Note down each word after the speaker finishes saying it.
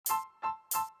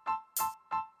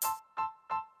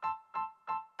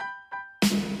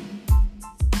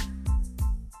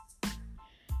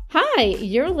Hi,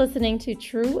 you're listening to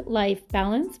True Life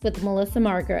Balance with Melissa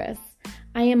Margaris.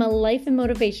 I am a life and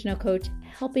motivational coach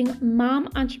helping mom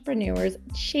entrepreneurs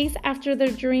chase after their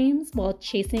dreams while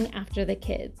chasing after the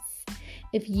kids.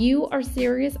 If you are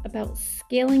serious about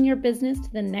scaling your business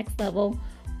to the next level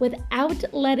without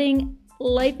letting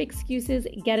life excuses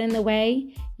get in the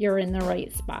way, you're in the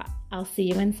right spot. I'll see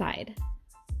you inside.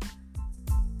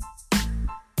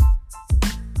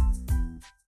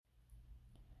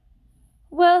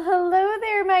 Well, hello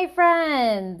there, my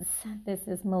friends. This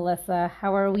is Melissa.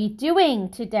 How are we doing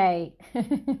today?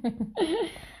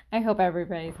 I hope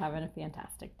everybody's having a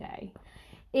fantastic day.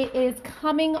 It is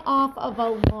coming off of a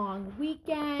long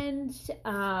weekend.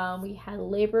 We had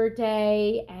Labor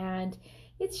Day, and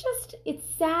it's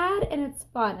sad and it's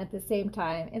fun at the same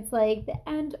time. It's like the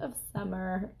end of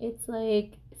summer. It's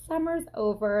like summer's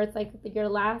over. It's like your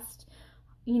last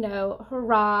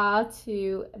hurrah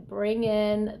to bring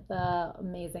in the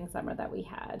amazing summer that we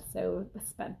had. So I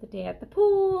spent the day at the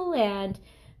pool and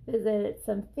visited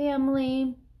some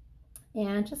family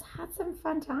and just had some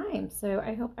fun time. So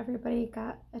I hope everybody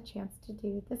got a chance to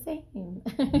do the same.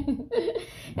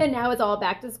 And now it's all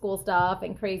back to school stuff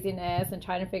and craziness and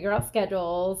trying to figure out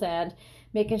schedules and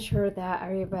making sure that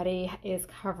everybody is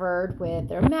covered with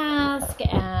their mask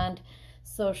and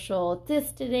social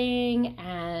distancing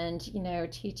and,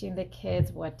 teaching the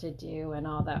kids what to do and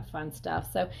all that fun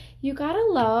stuff. So you gotta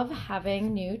love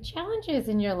having new challenges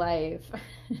in your life.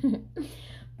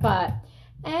 But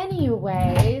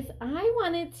anyways, I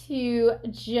wanted to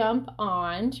jump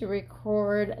on to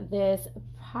record this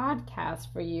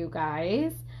podcast for you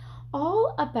guys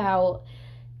all about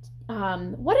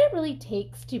what it really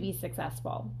takes to be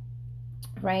successful,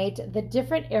 right? The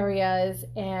different areas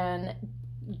in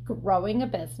growing a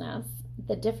business,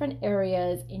 the different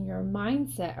areas in your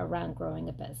mindset around growing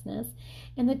a business,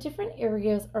 and the different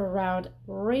areas around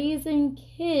raising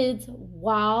kids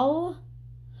while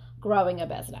growing a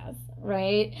business,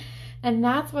 right? And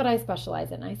that's what I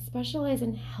specialize in. I specialize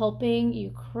in helping you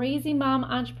crazy mom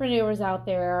entrepreneurs out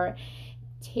there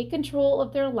take control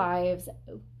of their lives,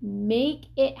 make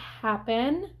it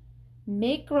happen,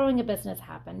 make growing a business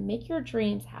happen, make your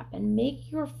dreams happen,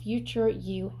 make your future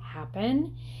you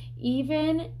happen,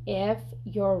 even if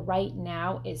your right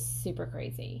now is super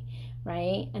crazy,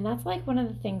 right? And that's like one of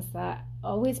the things that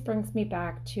always brings me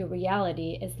back to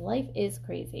reality is life is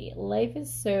crazy. Life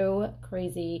is so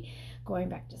crazy, going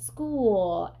back to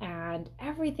school and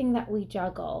everything that we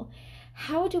juggle.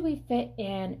 How do we fit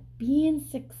in being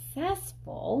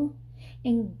successful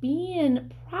and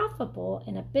being profitable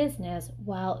in a business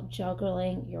while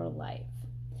juggling your life?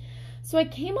 So I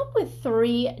came up with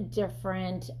 3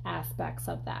 different aspects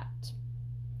of that.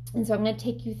 And so I'm going to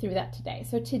take you through that today.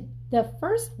 So the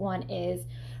first one is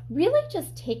really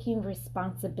just taking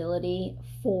responsibility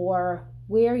for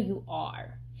where you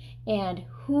are and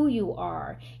who you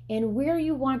are and where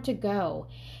you want to go,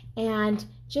 and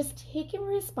just taking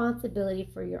responsibility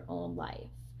for your own life.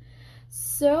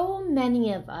 So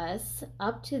many of us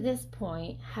up to this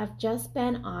point have just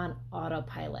been on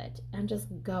autopilot and just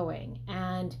going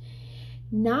and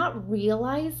not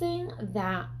realizing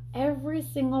that every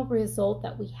single result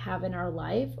that we have in our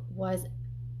life was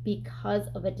because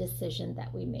of a decision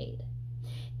that we made.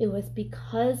 It was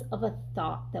because of a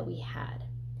thought that we had.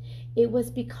 It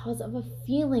was because of a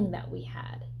feeling that we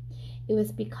had. It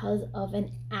was because of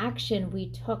an action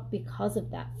we took because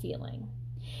of that feeling.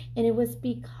 And it was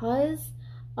because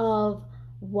of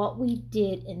what we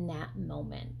did in that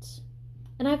moment.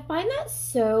 And I find that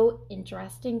so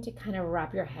interesting to kind of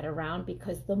wrap your head around,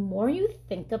 because the more you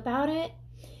think about it,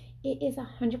 it is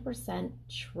 100%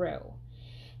 true.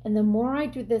 And the more I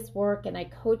do this work and I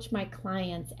coach my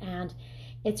clients, and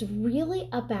it's really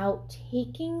about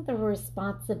taking the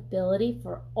responsibility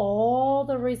for all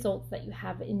the results that you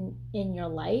have in your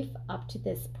life up to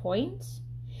this point,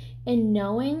 and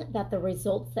knowing that the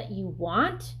results that you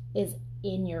want is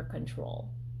in your control.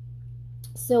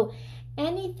 So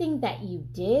anything that you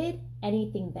did,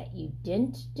 anything that you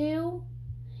didn't do,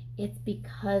 it's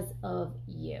because of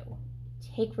you.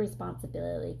 Take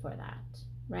responsibility for that,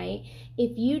 right?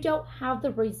 If you don't have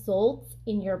the results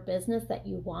in your business that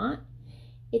you want,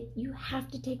 you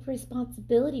have to take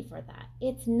responsibility for that.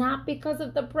 It's not because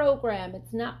of the program.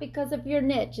 It's not because of your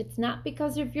niche. It's not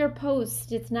because of your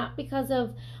post. It's not because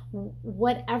of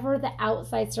whatever the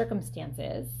outside circumstance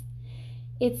is.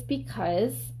 It's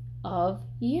because of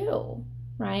you,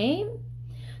 right?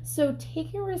 So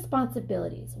taking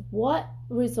responsibilities, what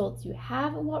results you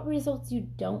have and what results you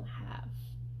don't have.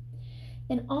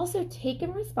 And also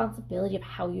taking responsibility of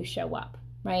how you show up,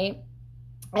 right?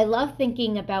 I love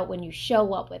thinking about when you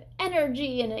show up with energy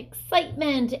energy and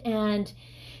excitement, and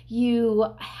you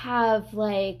have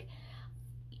like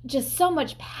just so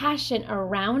much passion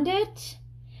around it,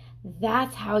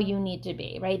 that's how you need to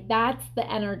be, right? That's the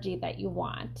energy that you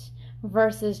want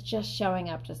versus just showing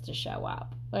up just to show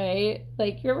up, right?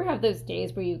 Like, you ever have those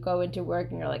days where you go into work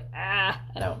and you're like, I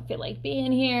don't feel like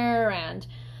being here and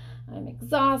I'm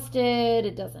exhausted.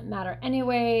 It doesn't matter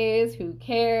anyways. Who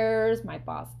cares? My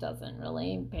boss doesn't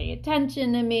really pay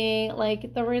attention to me.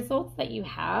 Like, the results that you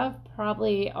have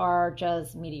probably are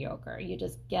just mediocre. You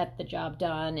just get the job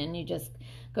done and you just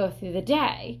go through the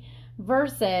day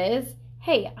versus,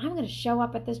 hey, I'm going to show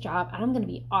up at this job and I'm going to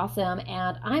be awesome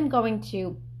and I'm going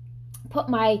to put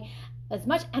as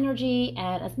much energy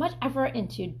and as much effort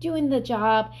into doing the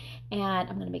job, and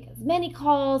I'm going to make as many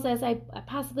calls as I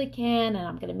possibly can, and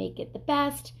I'm going to make it the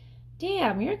best.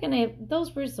 Damn,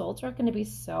 those results are going to be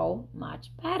so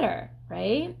much better,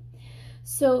 right?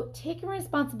 So taking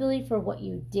responsibility for what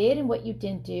you did and what you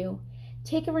didn't do,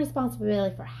 taking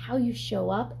responsibility for how you show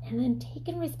up, and then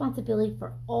taking responsibility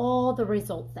for all the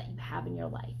results that you have in your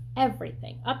life.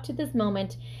 Everything up to this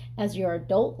moment as your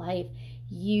adult life,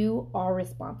 you are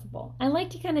responsible. I like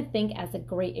to kind of think as a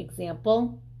great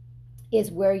example is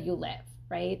where you live,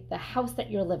 right? The house that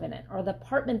you're living in, or the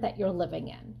apartment that you're living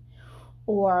in,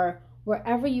 or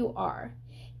wherever you are.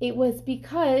 It was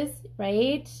because,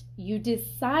 right, you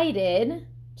decided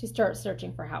to start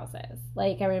searching for houses.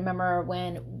 Like, I remember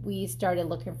when we started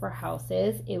looking for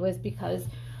houses, it was because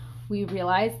we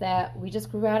realized that we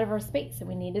just grew out of our space and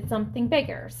we needed something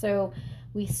bigger. So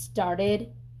we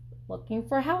started looking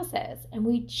for houses, and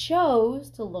we chose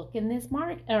to look in this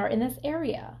market or in this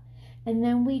area, and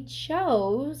then we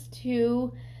chose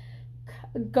to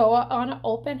go on an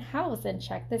open house and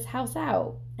check this house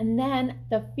out. And then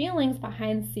the feelings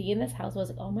behind seeing this house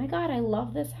was, oh my God, I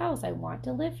love this house, I want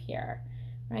to live here,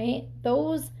 right?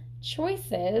 Those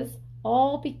choices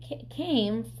all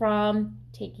came from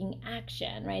taking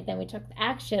action, right? Then we took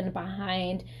action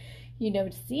behind,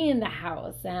 seeing the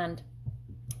house. And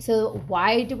so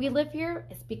why do we live here?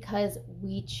 It's because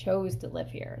we chose to live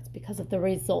here. It's because of the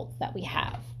results that we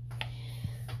have.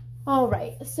 All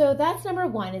right, so that's number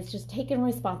one, is just taking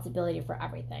responsibility for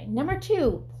everything. Number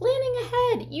two, planning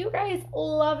ahead. You guys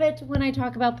love it when I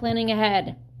talk about planning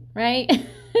ahead, right?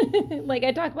 Like,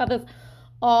 I talk about this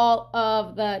all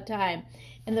of the time.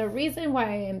 And the reason why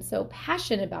I am so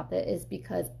passionate about that is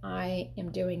because I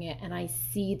am doing it and I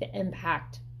see the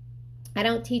impact. I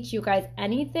don't teach you guys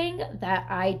anything that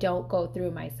I don't go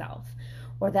through myself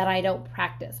or that I don't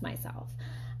practice myself.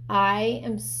 I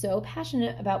am so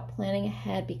passionate about planning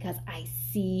ahead because I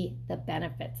see the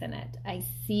benefits in it. I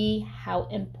see how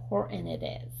important it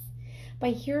is.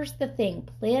 But here's the thing,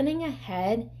 planning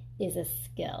ahead is a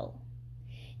skill.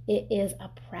 It is a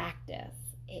practice.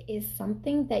 It is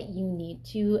something that you need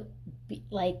to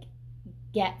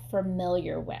get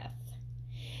familiar with.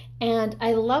 And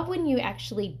I love when you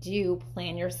actually do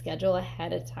plan your schedule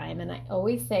ahead of time. And I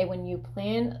always say, when you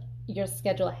plan your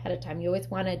schedule ahead of time, you always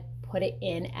want to put it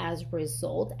in as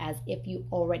result, as if you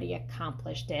already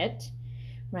accomplished it,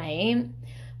 right?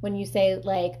 When you say,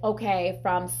 like, okay,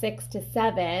 from 6 to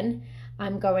 7,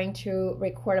 I'm going to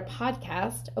record a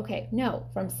podcast. Okay, no,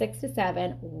 from 6 to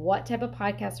 7, what type of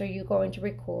podcast are you going to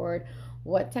record?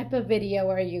 What type of video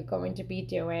are you going to be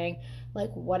doing?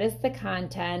 Like, what is the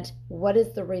content? What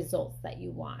is the results that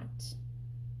you want?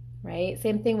 Right?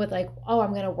 Same thing with, like, oh,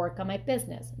 I'm going to work on my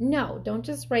business. No, don't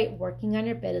just write working on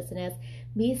your business.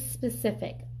 Be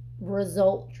specific,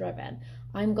 result driven.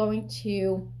 I'm going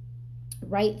to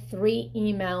write 3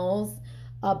 emails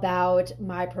about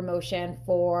my promotion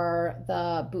for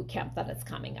the boot camp that is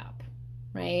coming up,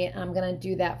 right? I'm going to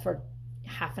do that for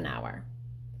half an hour,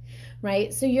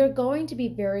 right? So you're going to be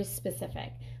very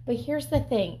specific. But here's the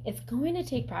thing, it's going to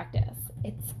take practice.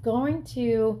 It's going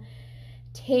to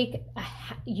take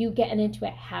you getting into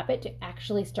a habit to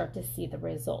actually start to see the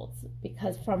results.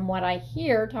 Because from what I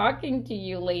hear talking to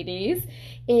you ladies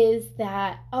is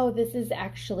that, oh, this is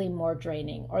actually more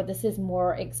draining, or this is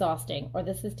more exhausting, or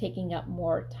this is taking up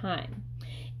more time.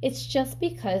 It's just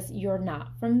because you're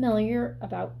not familiar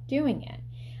about doing it.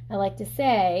 I like to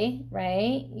say,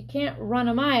 right, you can't run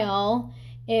a mile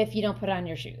if you don't put on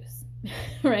your shoes,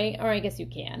 right? Or I guess you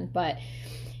can, but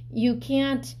you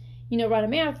can't, run a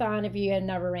marathon if you had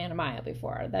never ran a mile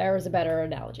before. There's a better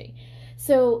analogy.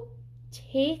 So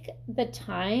take the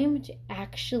time to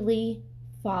actually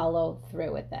follow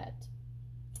through with it.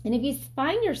 And if you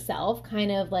find yourself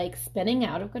kind of like spinning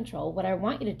out of control, what I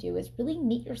want you to do is really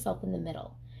meet yourself in the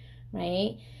middle,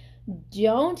 right?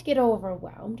 Don't get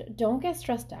overwhelmed. Don't get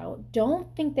stressed out.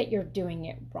 Don't think that you're doing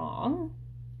it wrong,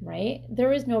 right?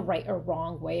 There is no right or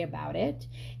wrong way about it.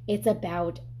 It's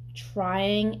about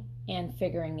trying and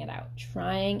figuring it out,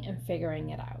 trying and figuring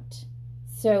it out.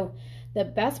 So the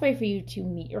best way for you to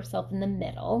meet yourself in the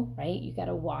middle, right? You got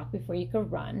to walk before you can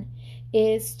run,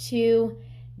 is to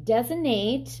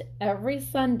designate every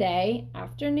Sunday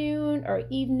afternoon or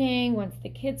evening, once the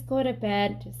kids go to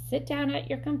bed, to sit down at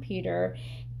your computer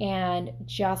and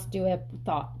just do a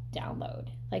thought download.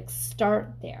 Like,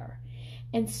 start there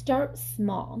and start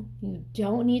small. You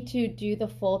don't need to do the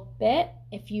full bit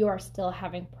if you are still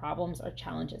having problems or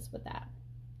challenges with that.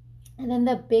 And then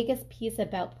the biggest piece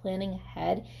about planning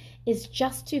ahead is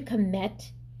just to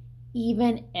commit,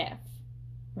 even if,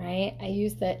 right? I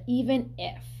use the even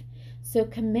if. So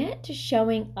commit to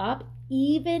showing up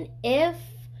even if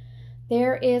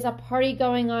there is a party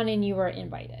going on and you were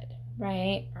invited,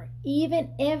 right? Or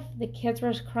even if the kids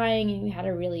were crying and you had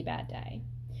a really bad day.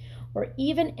 Or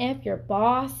even if your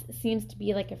boss seems to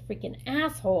be like a freaking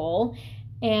asshole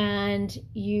and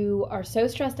you are so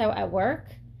stressed out at work,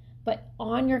 but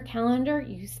on your calendar,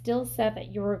 you still said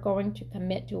that you were going to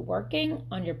commit to working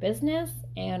on your business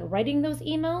and writing those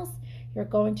emails, you're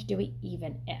going to do it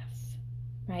even if,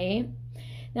 right?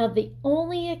 Now, the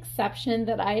only exception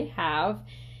that I have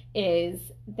is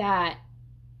that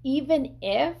even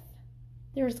if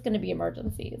there's going to be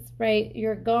emergencies, right?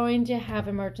 You're going to have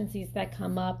emergencies that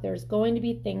come up. There's going to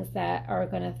be things that are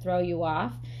going to throw you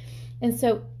off. And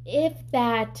so if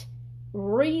that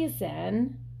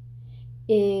reason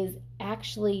is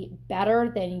actually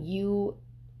better than you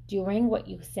doing what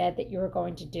you said that you were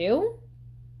going to do,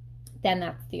 then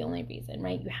that's the only reason,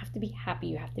 right? You have to be happy,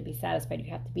 you have to be satisfied,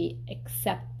 you have to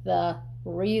accept the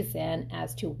reason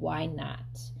as to why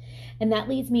not. And that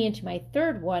leads me into my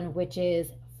third one, which is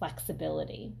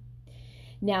flexibility.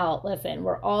 Now, listen,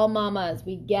 we're all mamas,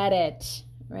 we get it,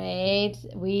 right?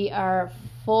 We are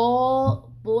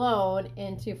full blown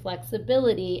into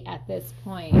flexibility at this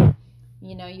point.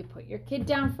 You know, you put your kid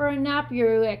down for a nap,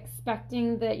 you're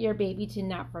expecting that your baby to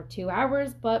nap for 2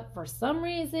 hours, but for some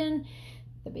reason,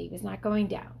 the baby's not going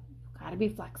down. You've got to be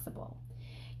flexible.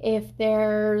 If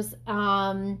there's,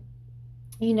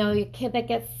 your kid that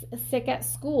gets sick at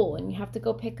school and you have to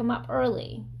go pick them up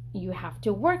early, you have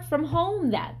to work from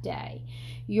home that day.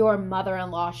 Your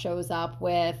mother-in-law shows up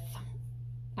with,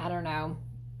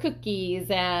 cookies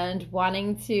and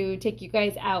wanting to take you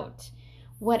guys out,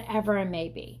 whatever it may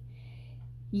be.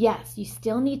 Yes, you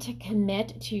still need to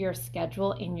commit to your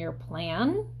schedule and your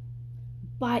plan,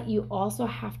 but you also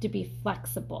have to be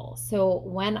flexible. So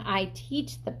when I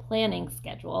teach the planning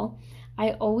schedule,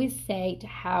 I always say to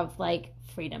have like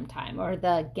freedom time or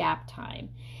the gap time.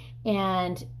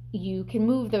 And you can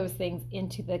move those things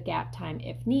into the gap time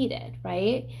if needed,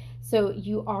 right? So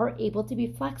you are able to be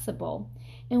flexible.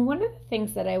 And one of the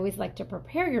things that I always like to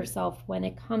prepare yourself when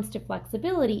it comes to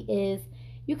flexibility is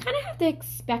you kind of have to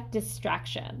expect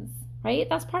distractions, right?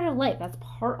 That's part of life. That's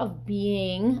part of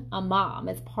being a mom.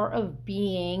 It's part of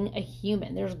being a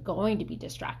human. There's going to be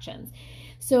distractions.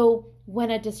 So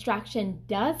when a distraction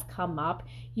does come up,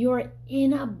 you're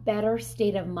in a better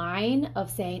state of mind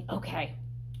of saying, okay,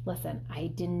 listen,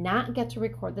 I did not get to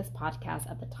record this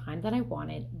podcast at the time that I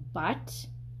wanted, but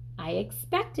I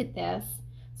expected this.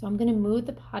 So I'm going to move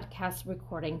the podcast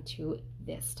recording to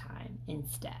this time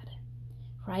instead,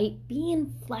 right?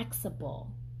 Being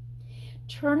flexible,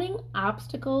 turning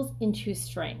obstacles into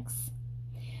strengths.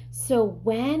 So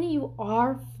when you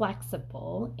are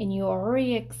flexible and you're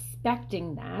already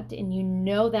expecting that and you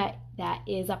know that that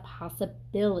is a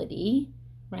possibility,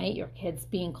 right? Your kid's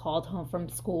being called home from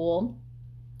school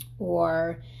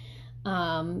or,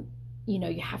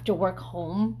 you have to work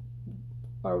home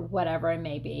or whatever it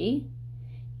may be.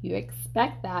 You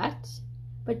expect that,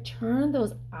 but turn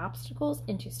those obstacles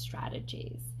into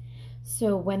strategies.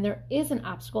 So when there is an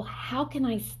obstacle, how can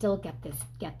I still get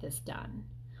this done?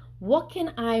 What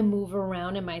can I move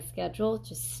around in my schedule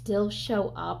to still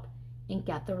show up and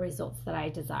get the results that I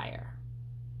desire?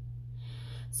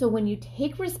 So when you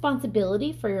take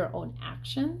responsibility for your own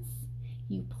actions,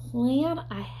 you plan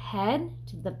ahead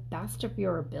to the best of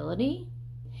your ability,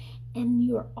 and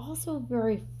you're also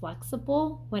very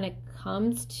flexible when it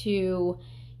comes to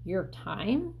your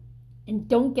time. And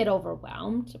don't get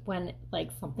overwhelmed when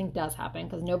something does happen,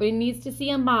 because nobody needs to see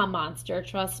a mom monster,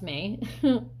 trust me.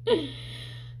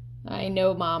 I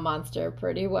know Mom Monster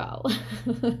pretty well.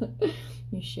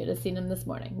 You should have seen him this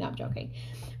morning. No, I'm joking.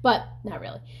 But not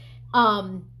really.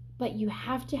 But you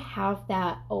have to have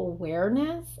that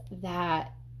awareness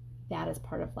that that is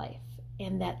part of life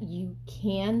and that you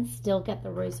can still get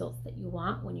the results that you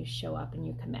want when you show up and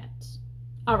you commit.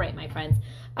 All right, my friends,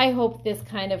 I hope this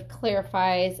kind of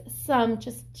clarifies some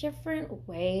just different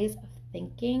ways of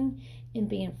thinking and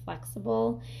being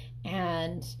flexible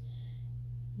and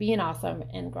being awesome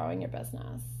and growing your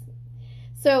business.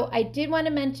 So I did want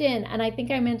to mention, and I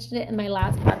think I mentioned it in my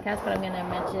last podcast, but I'm going to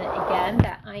mention it again,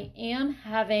 that I am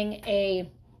having a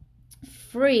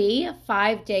free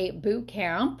 5-day boot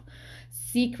camp,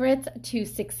 Secrets to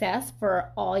Success,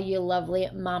 for all you lovely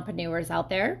mompreneurs out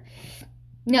there.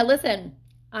 Now listen,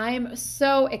 I'm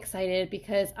so excited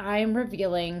because I'm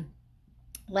revealing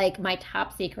like my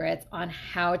top secrets on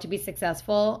how to be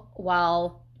successful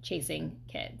while chasing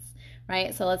kids,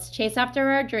 right? So let's chase after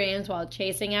our dreams while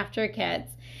chasing after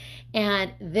kids.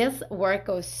 And this work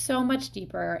goes so much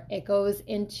deeper. It goes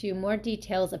into more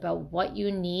details about what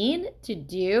you need to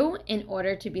do in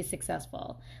order to be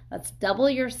successful. Let's double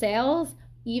your sales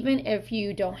even if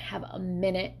you don't have a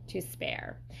minute to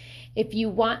spare. If you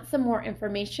want some more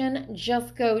information,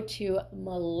 just go to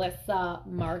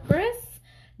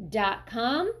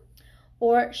melissamargris.com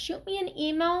or shoot me an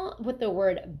email with the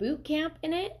word bootcamp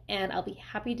in it, and I'll be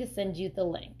happy to send you the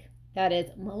link. That is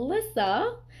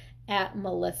Melissa at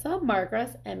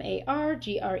melissamargris,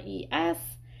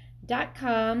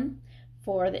 MARGRES.com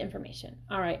for the information.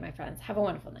 All right, my friends, have a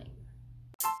wonderful night.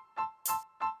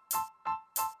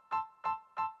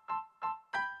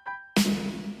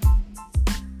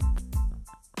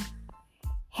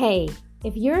 Hey,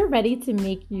 if you're ready to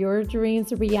make your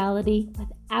dreams a reality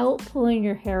without pulling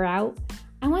your hair out,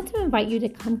 I want to invite you to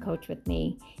come coach with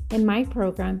me in my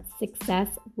program,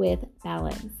 Success with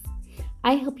Balance.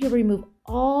 I help you remove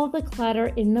all the clutter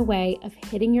in the way of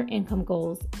hitting your income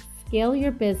goals, scale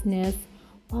your business,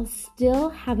 while still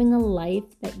having a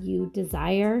life that you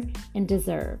desire and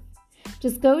deserve.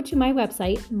 Just go to my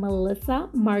website, Melissa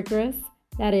Margris,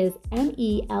 that is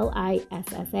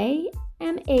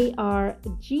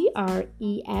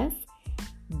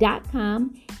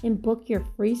MELISSAMARGRES.com, and book your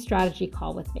free strategy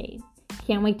call with me.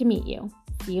 Can't wait to meet you.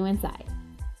 See you inside.